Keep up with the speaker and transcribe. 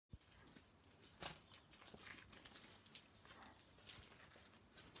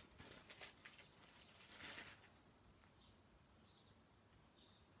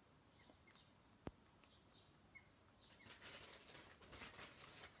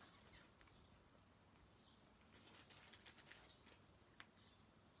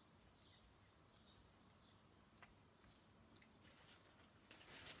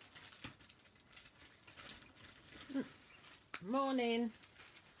Morning.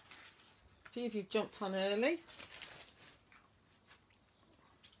 A few of you jumped on early.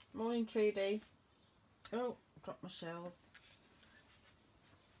 Morning, Trudy. Oh, dropped my shells.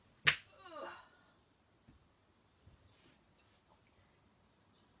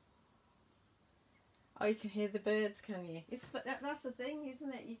 Oh, you can hear the birds, can you? That's the thing,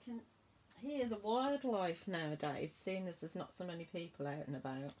 isn't it? You can hear the wildlife nowadays, seeing as there's not so many people out and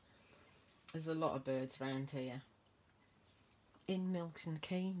about. There's a lot of birds around here. In Milton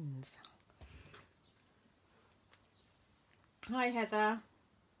Keynes. Hi, Heather.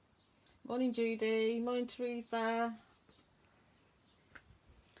 Morning, Judy. Morning, Teresa.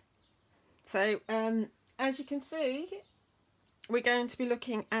 So, as you can see, we're going to be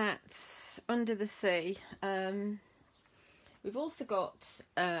looking at Under the Sea. We've also got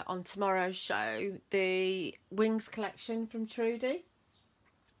on tomorrow's show the Wings collection from Trudy.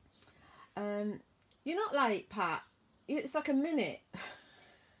 You're not late, Pat. It's like a minute.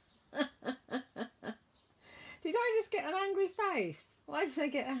 Did I just get an angry face? Why did I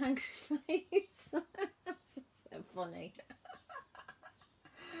get an angry face? That's so funny.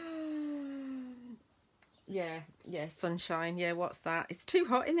 Yeah, sunshine. Yeah, what's that? It's too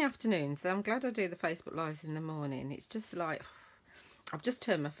hot in the afternoon, so I'm glad I do the Facebook Lives in the morning. It's just like, I've just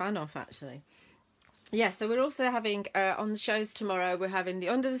turned my fan off, actually. Yeah, so we're also having, on the shows tomorrow, we're having the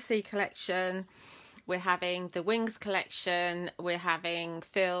Under the Sea collection, we're having the Wings collection, we're having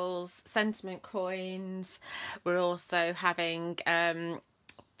Phil's sentiment coins, we're also having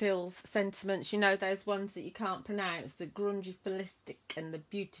Phil's sentiments, you know, those ones that you can't pronounce, the grungy-philistic and the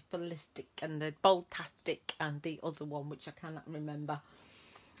beautifulistic and the boldtastic and the other one which I cannot remember.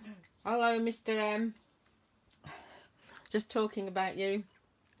 Hello, Mr. M. Just talking about you.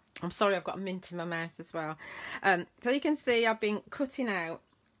 I'm sorry, I've got a mint in my mouth as well. So you can see I've been cutting out.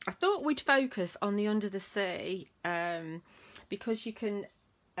 I thought we'd focus on the Under the Sea because you can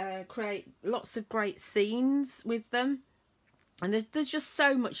create lots of great scenes with them. And there's just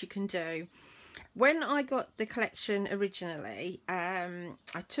so much you can do. When I got the collection originally, I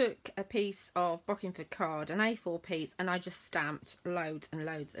took a piece of Bockingford card, an A4 piece, and I just stamped loads and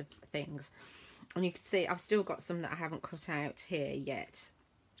loads of things. And you can see I've still got some that I haven't cut out here yet.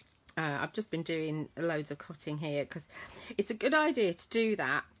 I've just been doing loads of cutting here because it's a good idea to do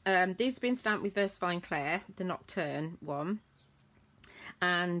that. These have been stamped with Versafine Claire, the Nocturne one.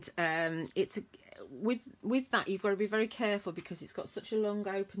 And it's with that you've got to be very careful because it's got such a long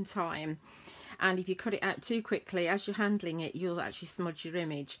open time, and if you cut it out too quickly as you're handling it, you'll actually smudge your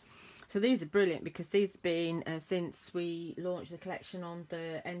image. So these are brilliant because these have been since we launched the collection on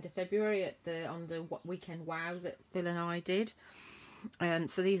the end of February on the weekend wow that Phil and I did.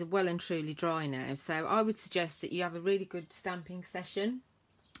 So these are well and truly dry now, so I would suggest that you have a really good stamping session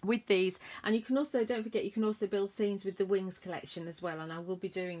with these. And you can also, don't forget, you can also build scenes with the Wings collection as well, and I will be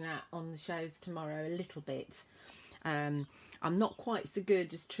doing that on the shows tomorrow a little bit. I'm not quite so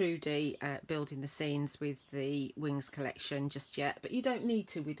good as Trudy at building the scenes with the Wings collection just yet, but you don't need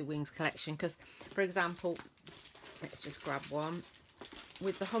to with the Wings collection because, for example, let's just grab one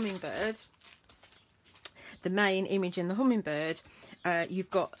with the hummingbird, the main image in the hummingbird. You've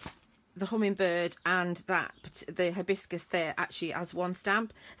got the hummingbird and the hibiscus there actually as one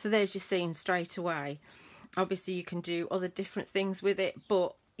stamp, so there's your scene straight away. Obviously you can do other different things with it,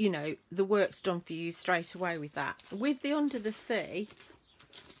 but you know the work's done for you straight away with that. With the Under the Sea,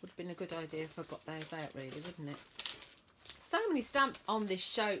 would have been a good idea if I got those out, really, wouldn't it? So many stamps on this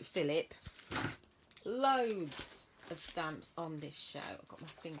show, Philip. Loads of stamps on this show. I've got my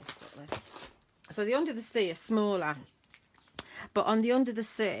fingers stuck there. So the Under the Sea are smaller, but on the Under the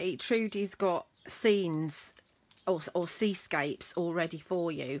Sea, Trudy's got scenes or seascapes all ready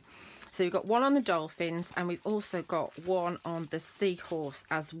for you. So we've got one on the dolphins, and we've also got one on the seahorse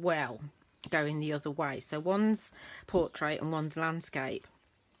as well, going the other way. So one's portrait and one's landscape.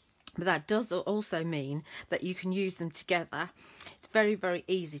 But that does also mean that you can use them together. It's very, very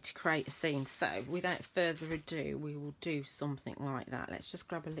easy to create a scene. So without further ado, we will do something like that. Let's just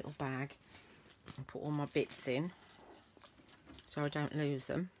grab a little bag and put all my bits in so I don't lose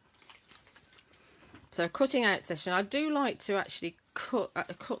them. So a cutting out session. I do like to actually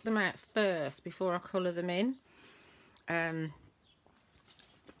cut them out first before I colour them in,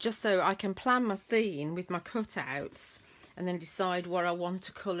 just so I can plan my scene with my cutouts and then decide what I want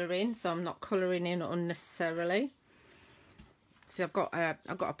to colour in, so I'm not colouring in unnecessarily. See, I've got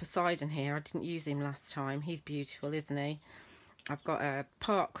a Poseidon here. I didn't use him last time. He's beautiful, isn't he? I've got a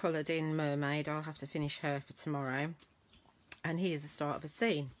part coloured in mermaid. I'll have to finish her for tomorrow, and here's the start of a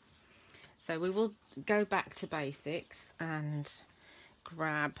scene. So we will go back to basics and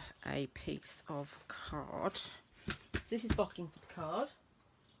grab a piece of card. So this is bocking for the card.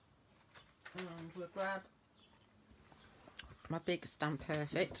 And we'll grab my big Stamp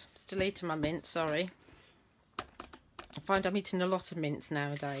Perfect. Still eating my mint, sorry. I find I'm eating a lot of mints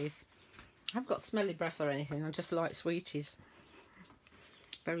nowadays. I haven't got smelly breath or anything, I just like sweeties.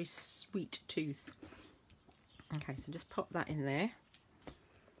 Very sweet tooth. Okay, so just pop that in there.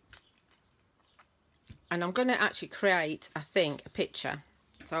 And I'm going to actually create, I think, a picture.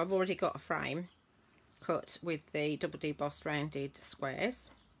 So I've already got a frame cut with the double debossed rounded squares.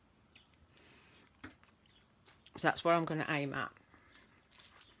 So that's what I'm going to aim at.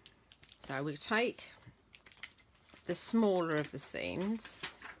 So we take the smaller of the scenes,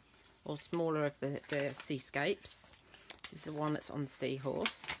 or smaller of the seascapes. This is the one that's on the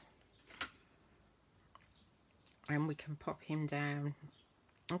seahorse. And we can pop him down.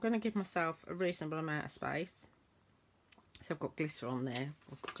 I'm going to give myself a reasonable amount of space. So I've got glitter on there.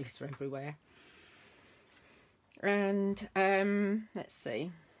 I've got glitter everywhere. And let's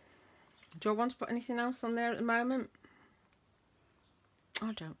see. Do I want to put anything else on there at the moment?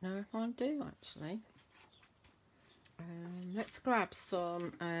 I don't know if I do actually. Let's grab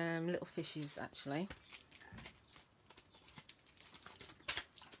some little fishies actually.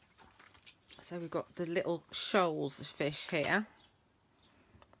 So we've got the little shoals of fish here.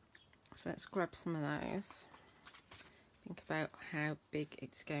 So let's grab some of those. Think about how big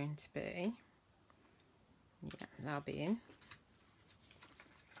it's going to be. Yeah, that'll be in.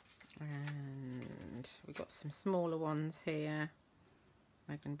 And we've got some smaller ones here.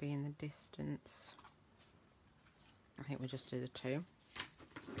 They're going to be in the distance. I think we'll just do the two.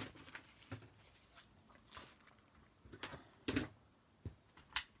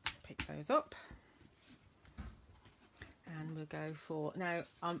 Pick those up. And we'll go for... Now,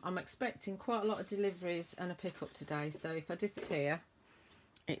 I'm expecting quite a lot of deliveries and a pickup today. So if I disappear,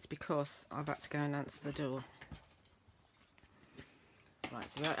 it's because I've had to go and answer the door. Right,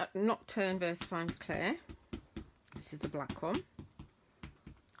 so we're at Nocturne Versifying Claire. This is the black one.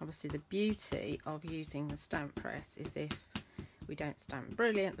 Obviously the beauty of using the stamp press is if we don't stamp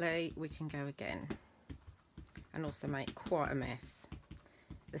brilliantly, we can go again. And also make quite a mess.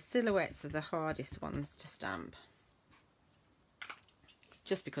 The silhouettes are the hardest ones to stamp.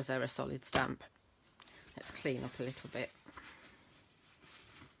 Just because they're a solid stamp. Let's clean up a little bit.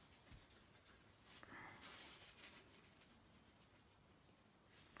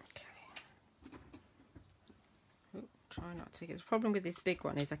 Try not to get... The problem with this big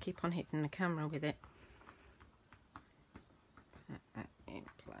one is I keep on hitting the camera with it. Put that in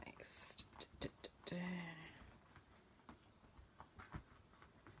place. Okay,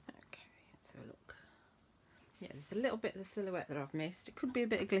 let's have a look. Yeah, there's a little bit of the silhouette that I've missed. It could be a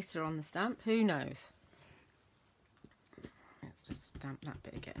bit of glitter on the stamp. Who knows? Let's just stamp that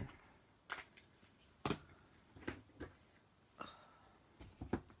bit again.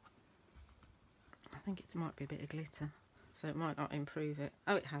 I think it might be a bit of glitter, so it might not improve it.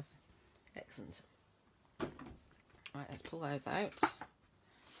 Oh, it has. Excellent. Right, let's pull those out.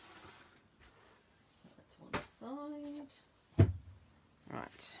 That's one side.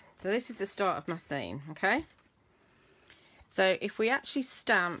 Right, so this is the start of my scene, okay? So if we actually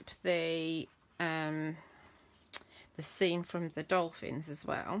stamp the scene from the dolphins as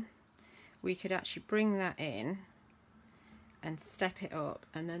well, we could actually bring that in and step it up,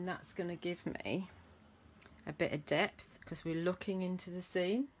 and then that's going to give me a bit of depth because we're looking into the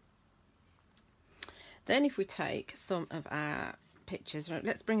scene. Then if we take some of our pictures,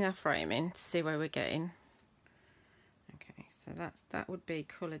 let's bring our frame in to see where we're getting. Okay, so that would be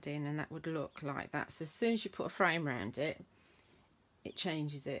coloured in, and that would look like that. So as soon as you put a frame around it, it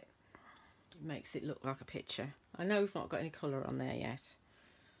changes it. It makes it look like a picture. I know we've not got any colour on there yet.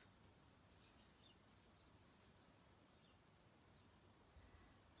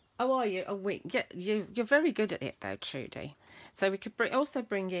 Oh, are you? Oh, wait. Yeah, you're very good at it though, Trudy. So we could also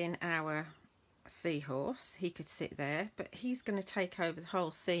bring in our seahorse. He could sit there, but he's going to take over the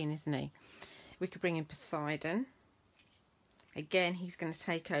whole scene, isn't he? We could bring in Poseidon. Again, he's going to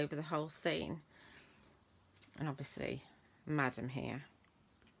take over the whole scene. And obviously, Madam here.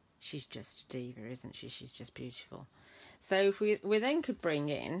 She's just a diva, isn't she? She's just beautiful. So if we then could bring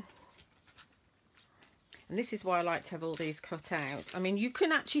in... And this is why I like to have all these cut out. I mean, you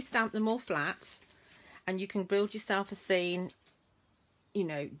can actually stamp them all flat, and you can build yourself a scene, you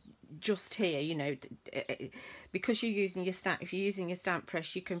know, just here, you know, because you're using your stamp. If you're using your stamp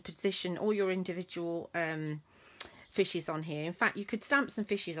press, you can position all your individual fishes on here. In fact, you could stamp some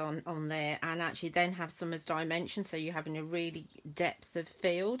fishes on there, and actually then have some as dimensions, so you're having a really depth of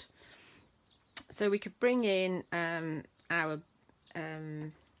field. So we could bring in our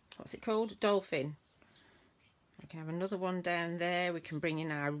what's it called, dolphin. We can have another one down there. We can bring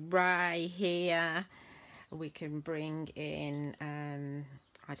in our ray here. We can bring in,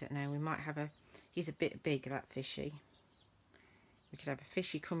 I don't know, we might have a, he's a bit big, that fishy. We could have a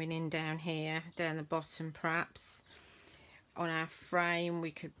fishy coming in down here, down the bottom perhaps. On our frame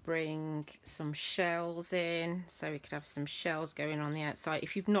we could bring some shells in, so we could have some shells going on the outside.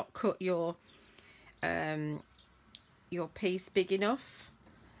 If you've not cut your piece big enough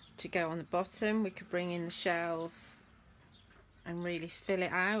to go on the bottom, we could bring in the shells and really fill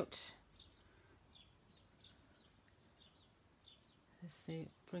it out. Let's see,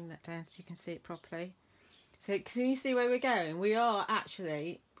 bring that down so you can see it properly. So can you see where we're going? We are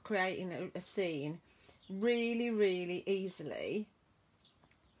actually creating a scene really, really easily.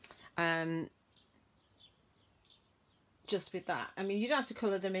 Just with that. I mean, you don't have to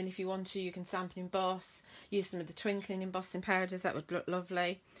colour them in if you want to. You can stamp and emboss, use some of the twinkling embossing powders. That would look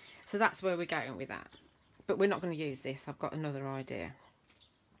lovely. So that's where we're going with that. But we're not going to use this. I've got another idea.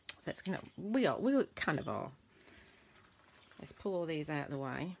 So it's gonna, we kind of are. Let's pull all these out of the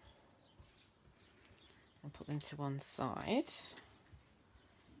way and put them to one side.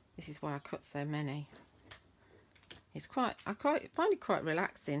 This is why I cut so many. It's quite, I find it quite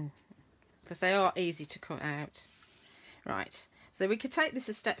relaxing because they are easy to cut out. Right, so we could take this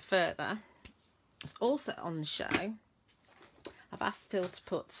a step further. It's also on the show. I've asked Phil to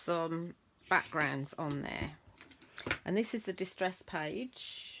put some backgrounds on there. And this is the distress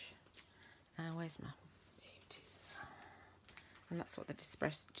page. Where's my beauties? And that's what the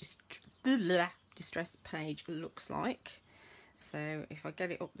distress page looks like. So if I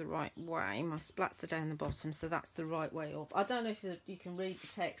get it up the right way, my splats are down the bottom, so that's the right way up. I don't know if you can read the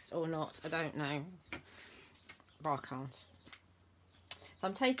text or not, I don't know, but I can't. So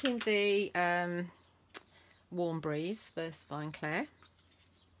I'm taking the Warm Breeze First Fine Clair.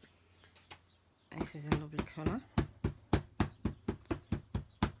 This is a lovely colour.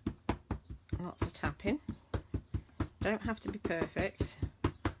 Lots of tapping. Don't have to be perfect.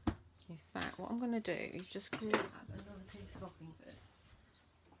 In fact, what I'm going to do is just grab another piece of Ockingford.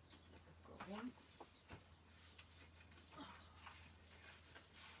 I've got one.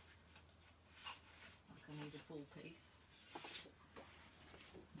 I need a full piece.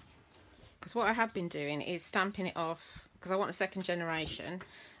 Because what I have been doing is stamping it off, because I want a second generation.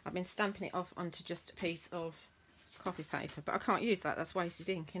 I've been stamping it off onto just a piece of copy paper, but I can't use that. That's wasted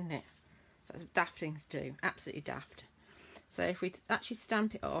ink, isn't it? That's a daft thing to do. Absolutely daft. So if we actually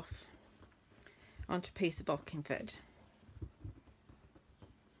stamp it off onto a piece of Ockingford,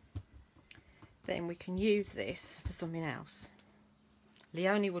 then we can use this for something else.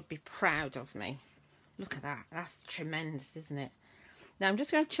 Leonie would be proud of me. Look at that. That's tremendous, isn't it? Now I'm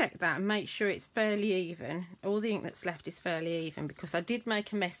just going to check that and make sure it's fairly even. All the ink that's left is fairly even, because I did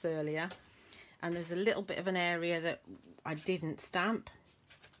make a mess earlier and there's a little bit of an area that I didn't stamp.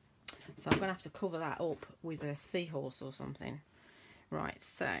 So I'm going to have to cover that up with a seahorse or something. Right,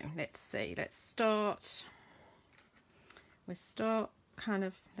 so let's see. Let's start. We'll start kind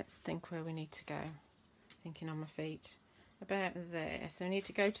of, let's think where we need to go. Thinking on my feet. About there. So we need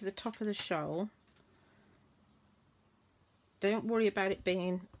to go to the top of the shoal. Don't worry about it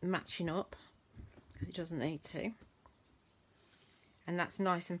being matching up, because it doesn't need to. And that's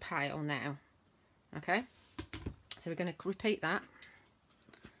nice and pale now. Okay? So we're going to repeat that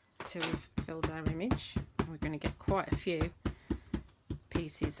till we've filled our image. And we're going to get quite a few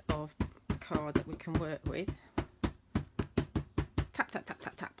pieces of card that we can work with. Tap, tap, tap,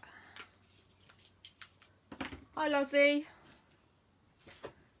 tap, tap. Hi, Lozzie.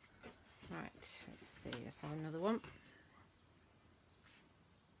 Right, let's see. Let's have another one.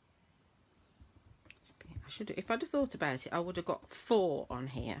 I should, if I'd have thought about it, I would have got 4 on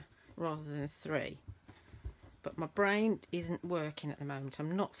here rather than 3. But my brain isn't working at the moment.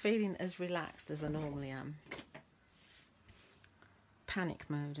 I'm not feeling as relaxed as I normally am. Panic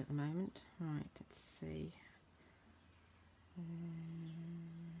mode at the moment. Right, let's see.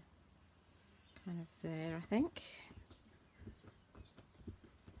 Kind of there, I think.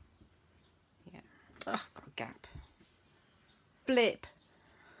 Yeah. Oh, got a gap. Flip.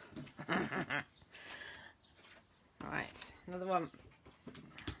 Right, another one.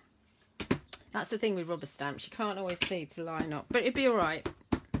 That's the thing with rubber stamps. You can't always see to line up, but it'd be all right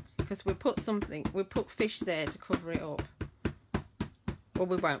because we'll put something. We'll put fish there to cover it up. Well,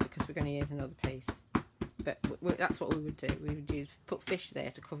 we won't, because we're going to use another piece. But that's what we would do. We would put fish there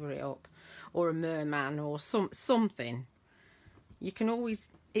to cover it up, or a merman, or something. You can always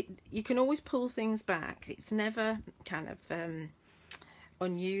pull things back. It's never kind of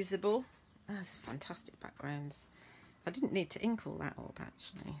unusable. That's fantastic backgrounds. I didn't need to ink all that up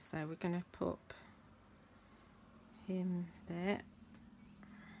actually, so we're going to put him there.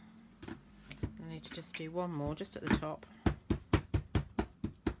 I need to just do one more just at the top.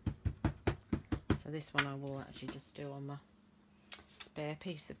 So this one I will actually just do on the spare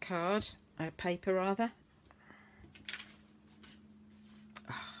piece of paper rather.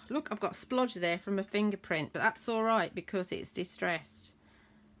 Oh, look, I've got a splodge there from a fingerprint, but that's all right because it's distressed.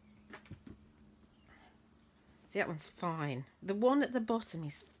 See, that one's fine. The one at the bottom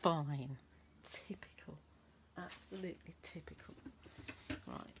is fine. Typical. Absolutely typical.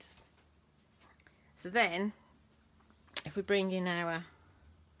 Right. So then, if we bring in our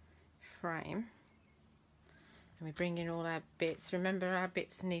frame, and we bring in all our bits, remember our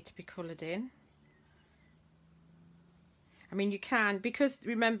bits need to be coloured in. I mean, you can, because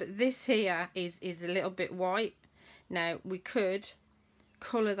remember this here is a little bit white. Now, we could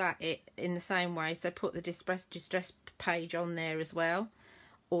colour that in the same way, so put the distress page on there as well,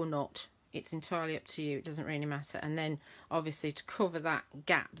 or not. It's entirely up to you, it doesn't really matter. And then obviously to cover that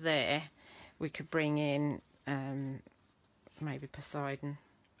gap there, we could bring in maybe Poseidon.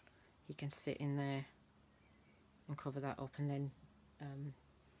 He can sit in there and cover that up, and then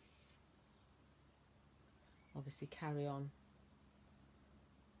obviously carry on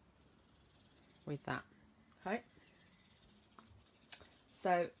with that. Okay,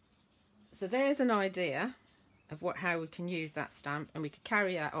 so there's an idea of how we can use that stamp, and we could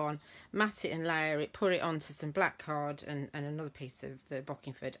carry that on, mat it and layer it, put it onto some black card and another piece of the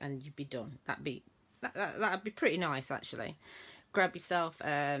Bockingford, and you'd be done. That'd be pretty nice actually. Grab yourself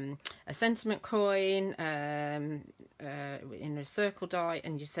a sentiment coin in a circle die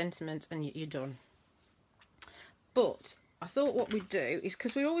and your sentiment, and you're done. But I thought what we'd do is,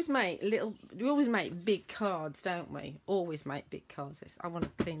 because we always make big cards, don't we? Always make big cards. I want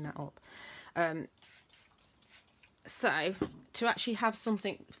to clean that up. So to actually have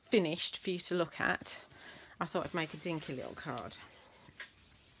something finished for you to look at, I thought I'd make a dinky little card.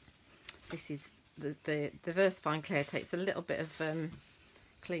 This is the VersaFine Claire takes a little bit of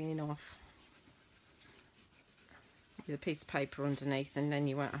cleaning off with a piece of paper underneath, and then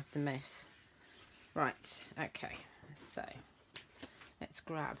you won't have the mess. Right, okay, so let's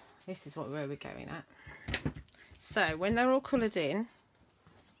grab, this is where we're going at. So when they're all coloured in,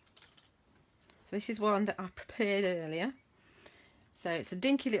 this is one that I prepared earlier. So it's a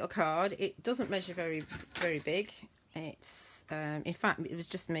dinky little card. It doesn't measure very big. It's in fact, it was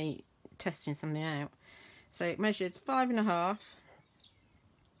just me testing something out. So it measured 5.5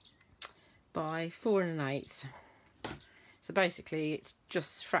 by 4 1/8. So basically it's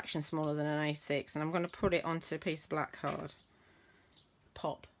just a fraction smaller than an A6, and I'm going to put it onto a piece of black card.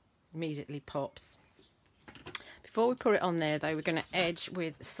 Pop, immediately pops. Before we put it on there though, we're going to edge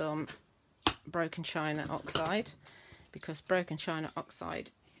with some broken china oxide, because broken china oxide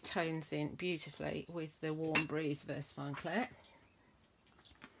tones in beautifully with the Warm Breeze VersaFine Claire.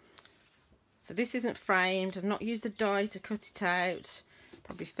 So this isn't framed. I've not used a die to cut it out.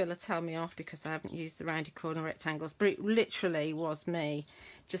 Probably Phil will tell me off because I haven't used the rounded corner rectangles, but it literally was me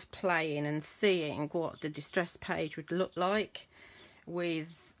just playing and seeing what the distress page would look like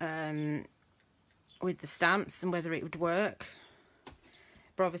with the stamps and whether it would work.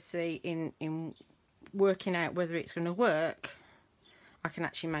 But obviously in working out whether it's going to work, I can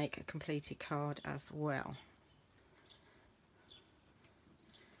actually make a completed card as well.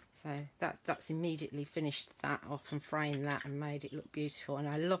 So that's immediately finished that off and framed that and made it look beautiful. And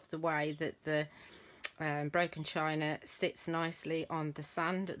I love the way that the broken china sits nicely on the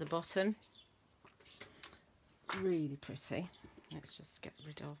sand at the bottom. Really pretty. Let's just get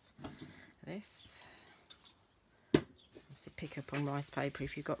rid of this. Obviously pick up on rice paper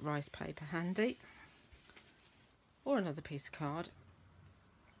if you've got rice paper handy, or another piece of card.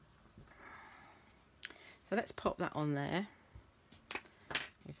 So let's pop that on there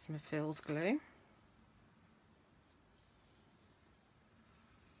with some of Phil's glue.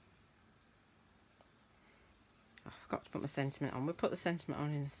 I forgot to put my sentiment on. We'll put the sentiment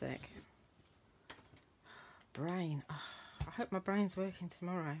on in a sec. Brain. Oh, I hope my brain's working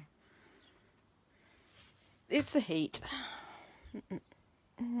tomorrow. It's the heat.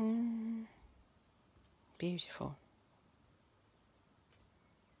 Beautiful.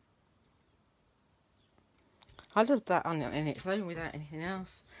 I love that on its own without anything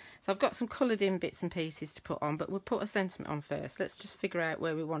else. So I've got some coloured in bits and pieces to put on, but we'll put a sentiment on first. Let's just figure out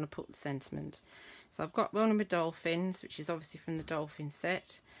where we want to put the sentiment. So I've got one of my dolphins, which is obviously from the dolphin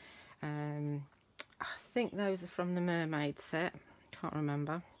set. I think those are from the mermaid set. Can't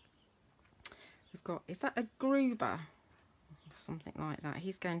remember. We've got, is that a Gruber? Something like that.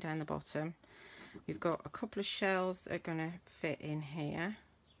 He's going down the bottom. We've got a couple of shells that are going to fit in here.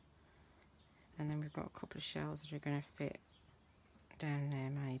 And then we've got a couple of shells that are going to fit down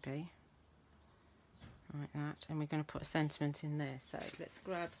there maybe. Like that. And we're going to put a sentiment in there. So let's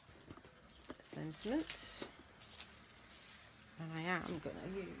grab a sentiment. And I am going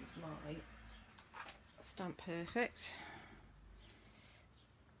to use my Stamp Perfect.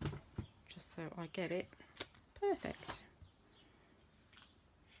 Just so I get it perfect.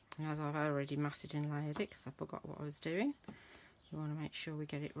 And as I've already matted and layered it because I forgot what I was doing, you want to make sure we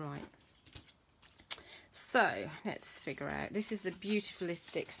get it right. So let's figure out, this is the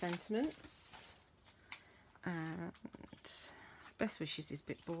Beautifulistic Sentiments, and Best Wishes is a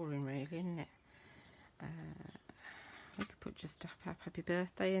bit boring really, isn't it? We could put just a happy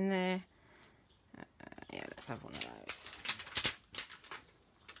birthday in there. Yeah, let's have one of those.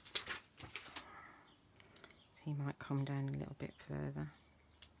 So you might come down a little bit further.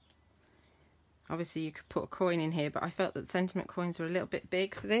 Obviously you could put a coin in here, but I felt that the sentiment coins were a little bit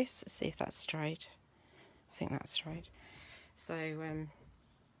big for this. Let's see if that's straight. I think that's straight. So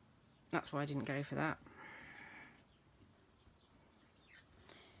that's why I didn't go for that.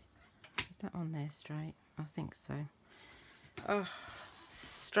 Is that on there straight? I think so. Oh,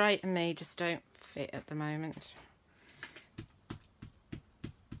 straight and me just don't fit at the moment.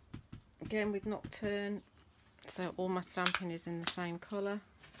 Again with Nocturne, so all my stamping is in the same colour.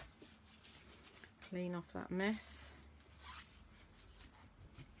 Clean off that mess.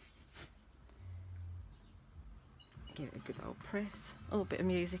 Give it a good old press. Oh, a bit of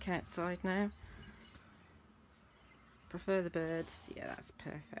music outside now. Prefer the birds. Yeah, that's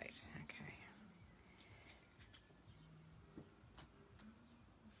perfect. Okay.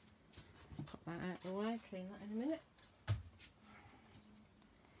 Let's pop that out of the way. Clean that in a minute.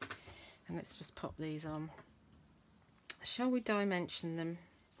 And let's just pop these on. Shall we dimension them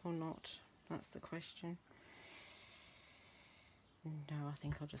or not? That's the question. No, I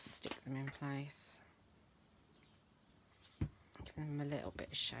think I'll just stick them in place. Give them a little bit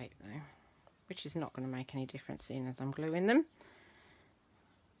of shape though, which is not going to make any difference seeing as I'm gluing them.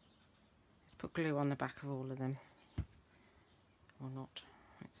 Let's put glue on the back of all of them. Or not.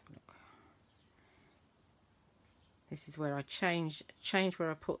 Let's have a look. This is where I change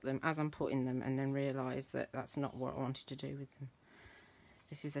where I put them as I'm putting them, and then realise that that's not what I wanted to do with them.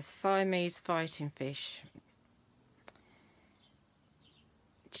 This is a Siamese fighting fish.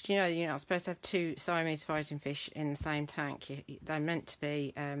 Did you know you're not supposed to have two Siamese fighting fish in the same tank? They're meant to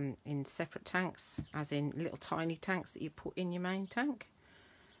be in separate tanks, as in little tiny tanks that you put in your main tank.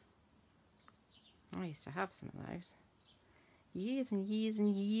 I used to have some of those years and years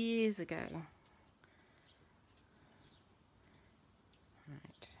and years ago.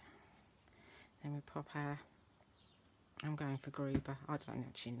 Right. Then we pop our... I'm going for Gruber. I don't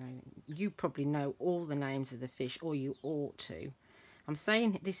actually know. You probably know all the names of the fish, or you ought to. I'm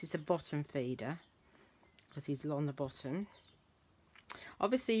saying this is a bottom feeder because he's on the bottom.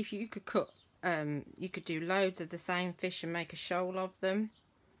 Obviously, if you could cut, you could do loads of the same fish and make a shoal of them.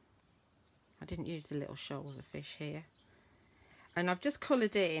 I didn't use the little shoals of fish here. And I've just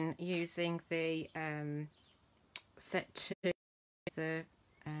coloured in using the set 2, the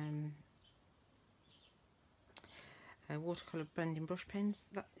watercolour blending brush pens.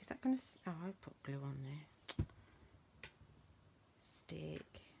 Is that going to... Oh, I put glue on there. Stick.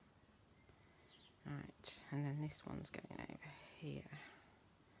 Right, and then this one's going over here.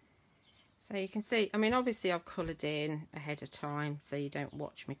 So you can see, I mean, obviously I've coloured in ahead of time, so you don't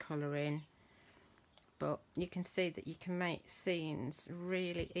watch me colour in. But you can see that you can make scenes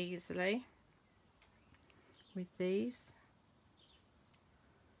really easily with these.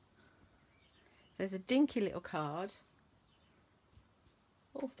 So there's a dinky little card.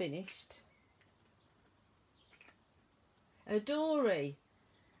 All finished. A Dory,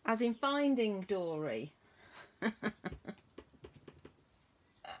 as in Finding Dory. So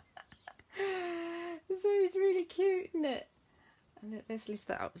it's really cute, isn't it? And let's lift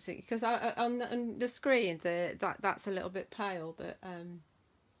that up because on the screen that's a little bit pale, but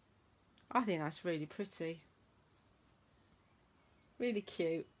I think that's really pretty. Really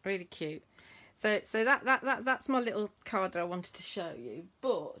cute, really cute. So that's my little card that I wanted to show you.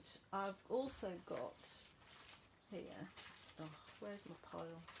 But I've also got here. Oh, where's my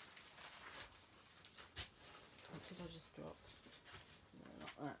pile? What did I just drop? No,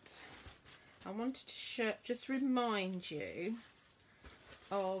 not that. I wanted to just remind you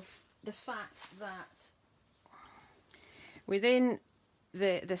of the fact that within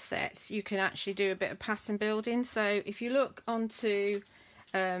the set you can actually do a bit of pattern building. So if you look onto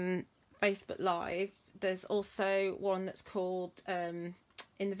Facebook Live, there's also one that's called in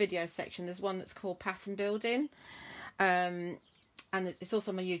the video section, there's one that's called pattern building, and and it's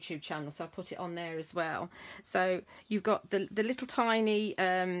also on my YouTube channel, so I'll put it on there as well. So you've got the little tiny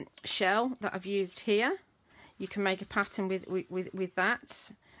shell that I've used here. You can make a pattern with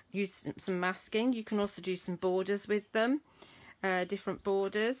that. Use some masking. You can also do some borders with them, different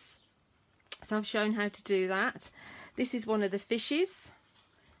borders. So I've shown how to do that. This is one of the fishes.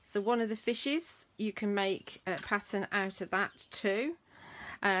 So one of the fishes, you can make a pattern out of that too.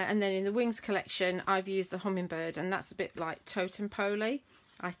 And then in the wings collection, I've used the hummingbird, and that's a bit like totem pole,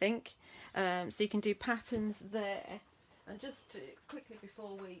 I think. So you can do patterns there. And just to, quickly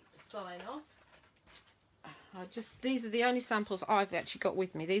before we sign off, these are the only samples I've actually got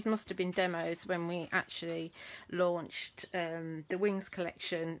with me. These must have been demos when we actually launched the wings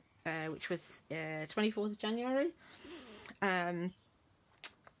collection, which was 24th of January.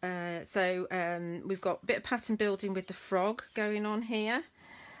 We've got a bit of pattern building with the frog going on here.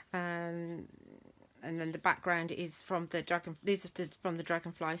 And then the background is from the from the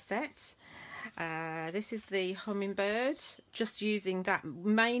dragonfly set. This is the hummingbird, just using that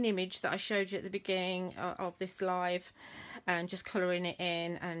main image that I showed you at the beginning of this live, and just colouring it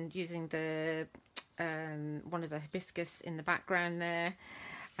in and using the one of the hibiscus in the background there.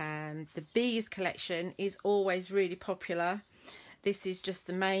 The bees collection is always really popular. This is just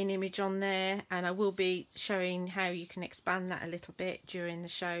the main image on there, and I will be showing how you can expand that a little bit during the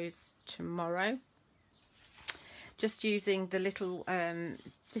shows tomorrow. Just using the little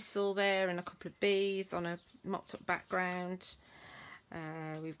thistle there and a couple of bees on a mocked up background.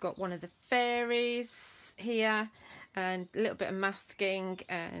 We've got one of the fairies here, and a little bit of masking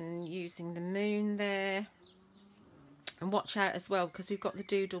and using the moon there. And watch out as well, because we've got the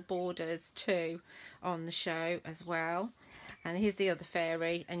doodle borders too on the show as well. And here's the other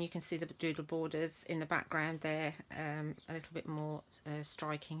fairy, and you can see the doodle borders in the background there, a little bit more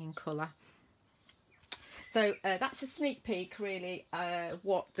striking in colour. So that's a sneak peek, really,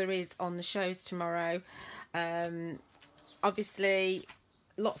 what there is on the shows tomorrow. Obviously,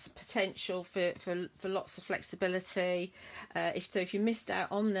 lots of potential for lots of flexibility. If you missed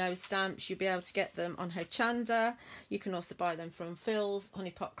out on those stamps, you'll be able to get them on Hochanda. You can also buy them from Phil's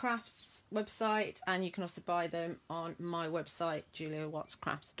Honeypot Crafts website, and you can also buy them on my website,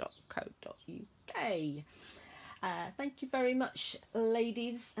 juliawattscrafts.co.uk. Thank you very much,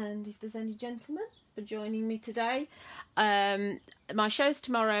 ladies, and if there's any gentlemen, for joining me today. My shows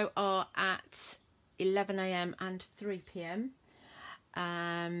tomorrow are at 11 AM and 3 PM.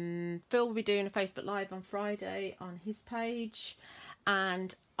 Phil will be doing a Facebook Live on Friday on his page,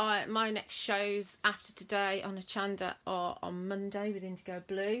 and my next shows after today on Hochanda are on Monday with Indigo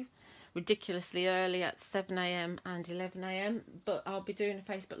Blue, ridiculously early at 7 AM and 11 AM, but I'll be doing a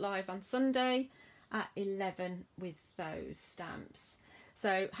Facebook Live on Sunday at 11 with those stamps.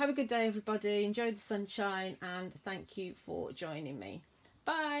 So have a good day, everybody. Enjoy the sunshine, and thank you for joining me.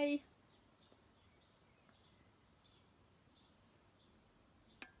 Bye.